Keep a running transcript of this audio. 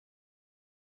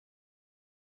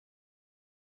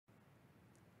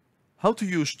How to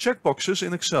use checkboxes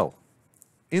in Excel.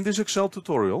 In this Excel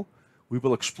tutorial, we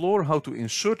will explore how to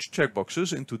insert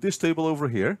checkboxes into this table over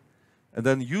here, and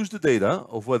then use the data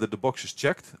of whether the box is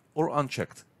checked or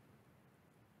unchecked.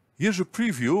 Here's a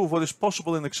preview of what is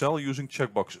possible in Excel using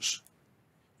checkboxes.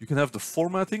 You can have the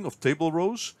formatting of table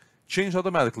rows change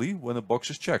automatically when a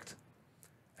box is checked.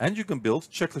 And you can build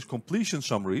checklist completion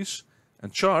summaries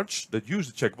and charts that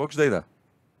use the checkbox data.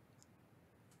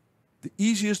 The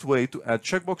easiest way to add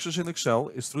checkboxes in Excel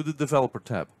is through the Developer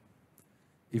tab.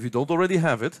 If you don't already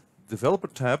have it, the Developer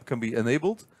tab can be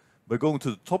enabled by going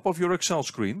to the top of your Excel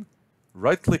screen,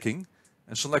 right-clicking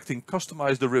and selecting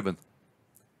Customize the ribbon.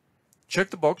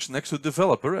 Check the box next to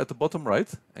Developer at the bottom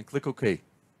right and click OK.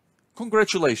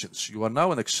 Congratulations, you are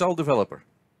now an Excel developer.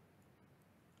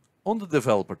 On the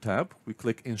Developer tab, we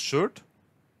click Insert,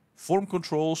 Form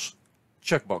Controls,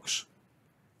 Checkbox.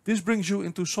 This brings you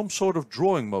into some sort of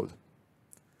drawing mode.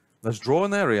 Let's draw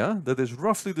an area that is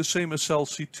roughly the same as cell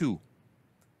C2.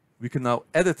 We can now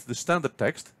edit the standard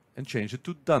text and change it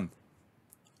to Done.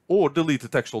 Or delete the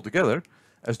text altogether,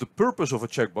 as the purpose of a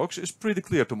checkbox is pretty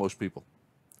clear to most people.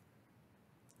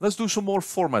 Let's do some more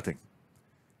formatting.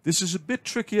 This is a bit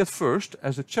tricky at first,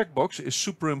 as the checkbox is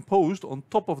superimposed on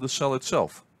top of the cell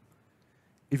itself.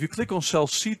 If you click on cell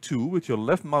C2 with your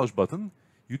left mouse button,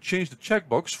 you change the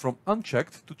checkbox from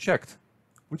unchecked to checked,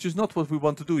 which is not what we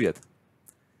want to do yet.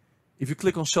 If you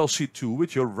click on cell C2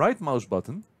 with your right mouse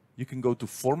button, you can go to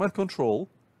Format Control,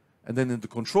 and then in the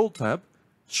Control tab,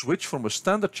 switch from a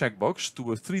standard checkbox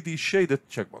to a 3D shaded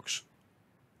checkbox.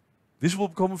 This will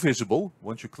become visible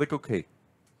once you click OK.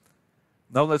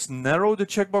 Now let's narrow the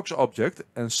checkbox object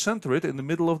and center it in the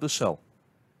middle of the cell.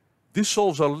 This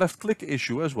solves our left click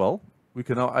issue as well. We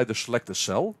can now either select a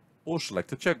cell or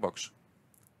select a checkbox.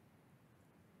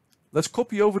 Let's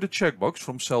copy over the checkbox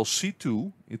from cell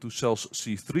C2 into cells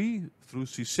C3 through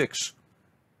C6.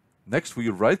 Next, we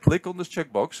right-click on this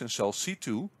checkbox in cell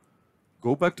C2,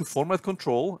 go back to Format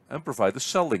Control and provide a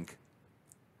cell link.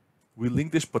 We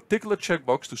link this particular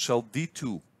checkbox to cell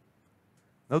D2.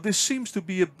 Now this seems to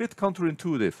be a bit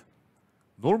counterintuitive.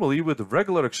 Normally with the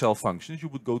regular Excel functions you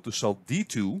would go to cell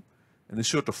D2 and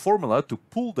insert a formula to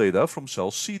pull data from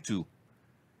cell C2.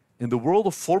 In the world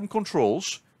of form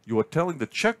controls, you are telling the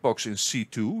checkbox in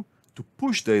C2 to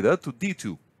push data to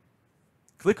D2.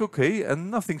 Click OK and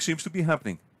nothing seems to be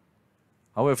happening.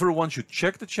 However, once you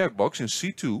check the checkbox in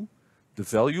C2, the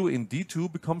value in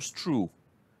D2 becomes true.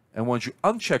 And once you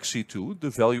uncheck C2,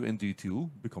 the value in D2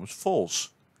 becomes false.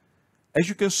 As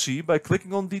you can see by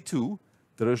clicking on D2,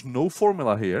 there is no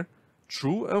formula here.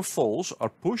 True and false are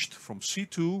pushed from C2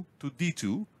 to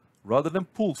D2 rather than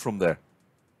pulled from there.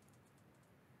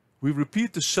 We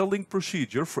repeat the cell link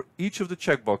procedure for each of the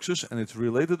checkboxes and its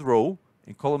related row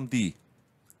in column D.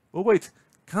 Well wait,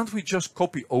 can't we just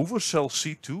copy over cell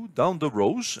C2 down the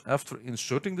rows after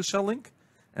inserting the cell link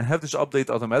and have this update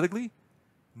automatically?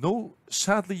 No,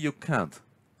 sadly you can't.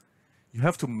 You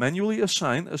have to manually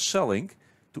assign a cell link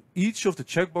to each of the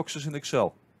checkboxes in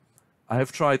Excel. I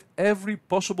have tried every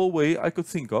possible way I could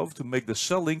think of to make the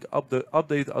cell link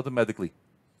update automatically.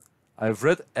 I have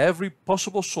read every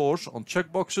possible source on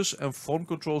checkboxes and form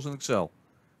controls in Excel.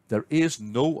 There is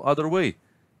no other way,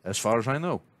 as far as I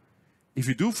know. If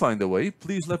you do find a way,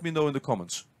 please let me know in the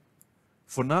comments.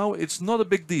 For now, it's not a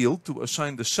big deal to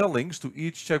assign the cell links to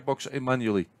each checkbox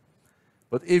manually.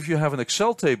 But if you have an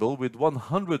Excel table with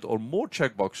 100 or more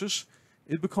checkboxes,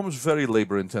 it becomes very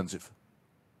labor intensive.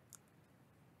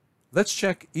 Let's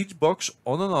check each box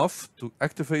on and off to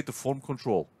activate the form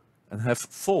control and have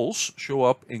false show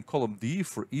up in column D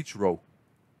for each row.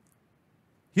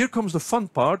 Here comes the fun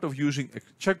part of using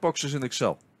checkboxes in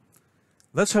Excel.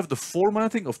 Let's have the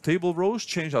formatting of table rows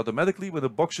change automatically when a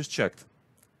box is checked.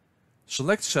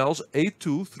 Select cells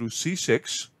A2 through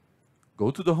C6,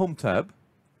 go to the Home tab,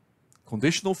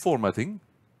 Conditional Formatting,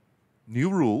 New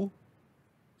Rule,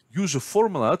 use a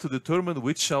formula to determine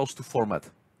which cells to format.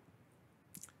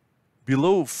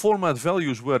 Below format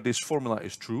values where this formula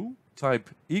is true, type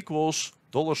equals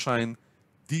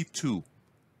 $D2.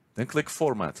 Then click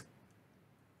Format.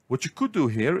 What you could do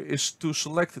here is to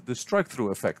select the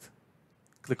strike-through effect.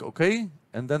 Click OK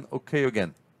and then OK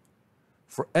again.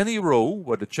 For any row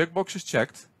where the checkbox is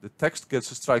checked, the text gets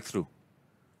a strike-through.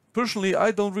 Personally,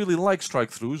 I don't really like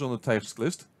strike-throughs on a text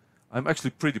list. I'm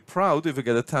actually pretty proud if I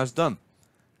get a task done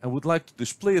and would like to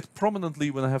display it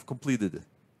prominently when I have completed it.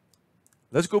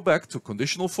 Let's go back to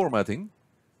Conditional Formatting,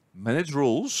 Manage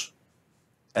Rules,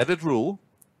 Edit Rule,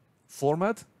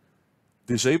 Format,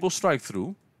 Disable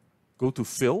Strike-Through, go to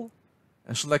Fill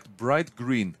and select Bright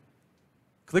Green.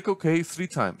 Click OK 3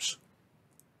 times.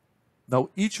 Now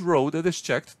each row that is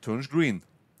checked turns green.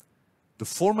 The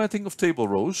formatting of table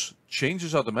rows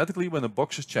changes automatically when a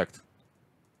box is checked.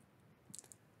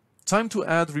 Time to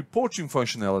add reporting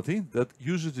functionality that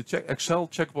uses the Excel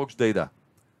checkbox data,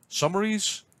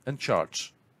 summaries and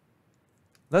charts.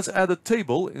 Let's add a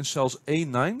table in cells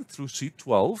A9 through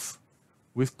C12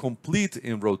 with complete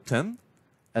in row 10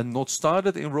 and not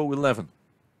started in row 11.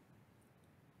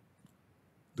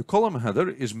 The column header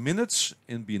is minutes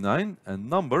in B9 and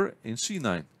number in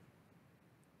C9.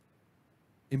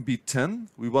 In B10,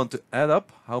 we want to add up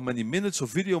how many minutes of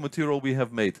video material we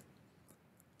have made.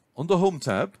 On the Home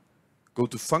tab, go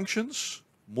to Functions,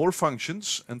 More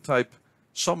Functions and type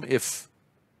SUMIF.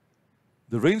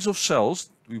 The range of cells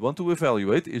we want to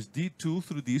evaluate is D2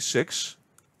 through D6.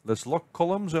 Let's lock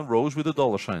columns and rows with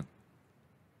a $sign.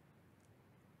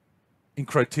 In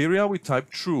criteria, we type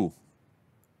true.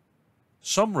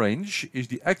 Sum range is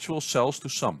the actual cells to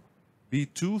sum,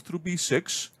 B2 through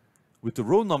B6, with the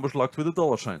row numbers locked with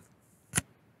a $sign.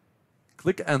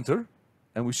 Click Enter,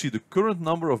 and we see the current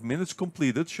number of minutes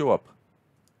completed show up.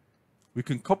 We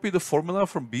can copy the formula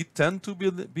from B10 to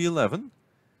B11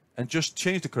 and just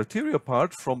change the criteria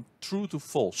part from true to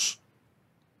false.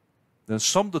 Then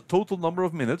sum the total number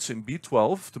of minutes in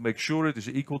B12 to make sure it is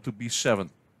equal to B7.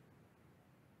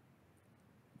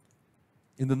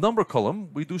 In the number column,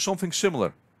 we do something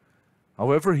similar.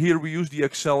 However, here we use the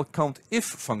Excel COUNTIF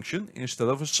function instead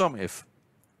of a SUMIF.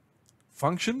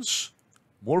 Functions,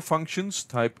 More Functions,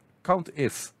 type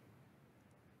COUNTIF.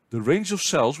 The range of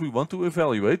cells we want to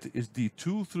evaluate is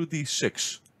D2 through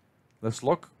D6. Let's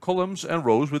lock columns and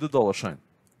rows with a $sign.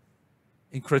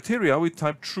 In criteria, we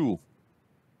type true.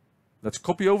 Let's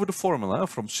copy over the formula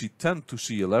from C10 to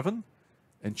C11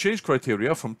 and change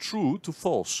criteria from true to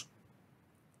false.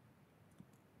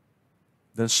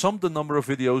 Then sum the number of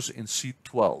videos in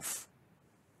C12.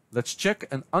 Let's check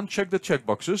and uncheck the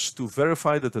checkboxes to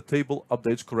verify that the table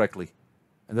updates correctly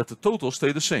and that the totals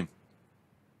stay the same.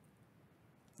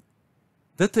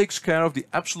 That takes care of the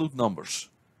absolute numbers.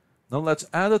 Now let's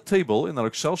add a table in our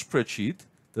Excel spreadsheet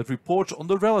that reports on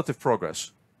the relative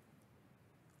progress.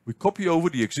 We copy over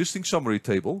the existing summary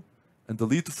table and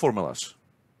delete the formulas.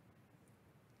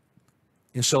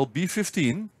 In cell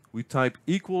B15, we type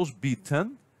equals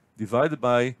B10 divided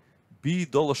by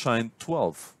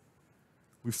 $12.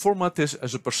 We format this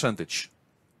as a percentage.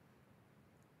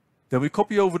 Then we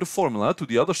copy over the formula to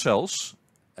the other cells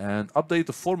and update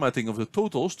the formatting of the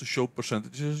totals to show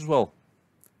percentages as well.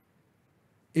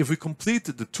 If we complete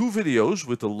the two videos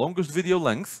with the longest video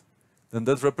length, then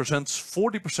that represents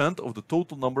 40% of the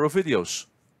total number of videos,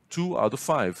 2 out of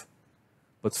 5,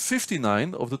 but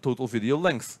 59 of the total video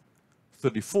length,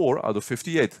 34 out of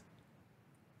 58.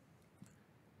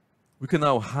 We can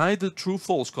now hide the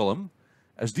true-false column,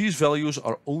 as these values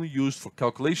are only used for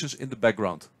calculations in the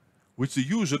background, which the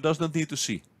user does not need to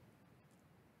see.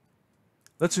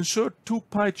 Let's insert two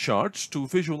pie charts to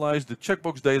visualize the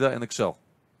checkbox data in Excel.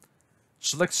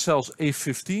 Select cells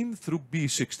A15 through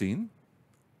B16.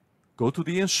 Go to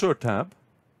the Insert tab,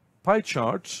 Pie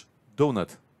Charts,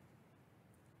 Donut.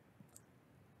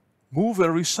 Move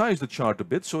and resize the chart a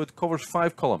bit so it covers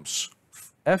 5 columns,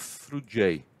 F through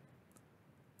J.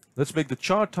 Let's make the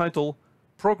chart title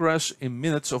Progress in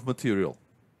Minutes of Material.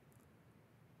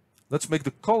 Let's make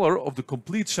the color of the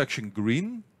complete section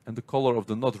green and the color of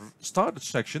the not started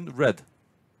section red.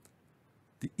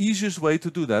 The easiest way to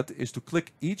do that is to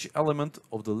click each element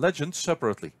of the legend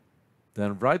separately.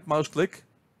 Then right mouse click,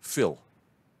 Fill.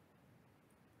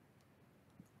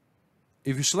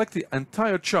 If you select the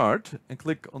entire chart and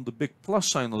click on the big plus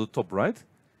sign on the top right,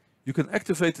 you can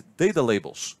activate data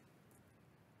labels.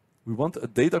 We want a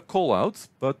data callout,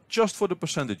 but just for the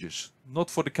percentages,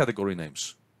 not for the category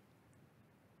names.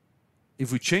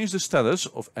 If we change the status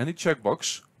of any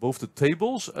checkbox, both the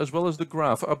tables as well as the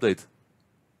graph update.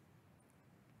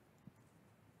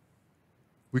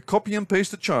 We copy and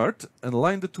paste the chart and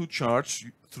align the two charts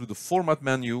through the Format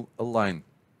menu, Align.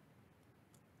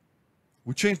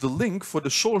 We change the link for the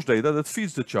source data that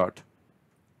feeds the chart,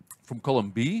 from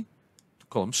column B to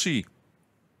column C.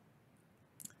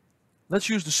 Let's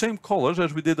use the same colors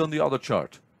as we did on the other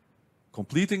chart.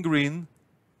 Complete in green,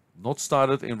 not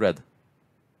started in red.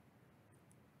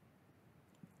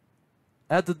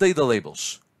 Add the data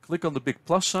labels. Click on the big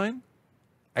plus sign,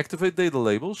 activate data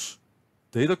labels,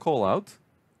 data callout,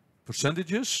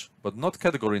 percentages, but not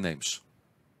category names.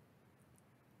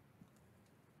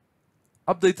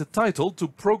 Update the title to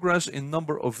Progress in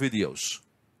Number of Videos.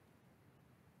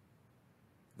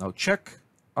 Now check,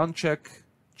 uncheck,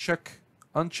 check,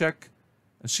 uncheck,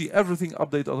 and see everything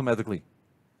update automatically.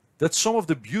 That's some of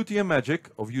the beauty and magic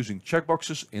of using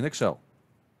checkboxes in Excel.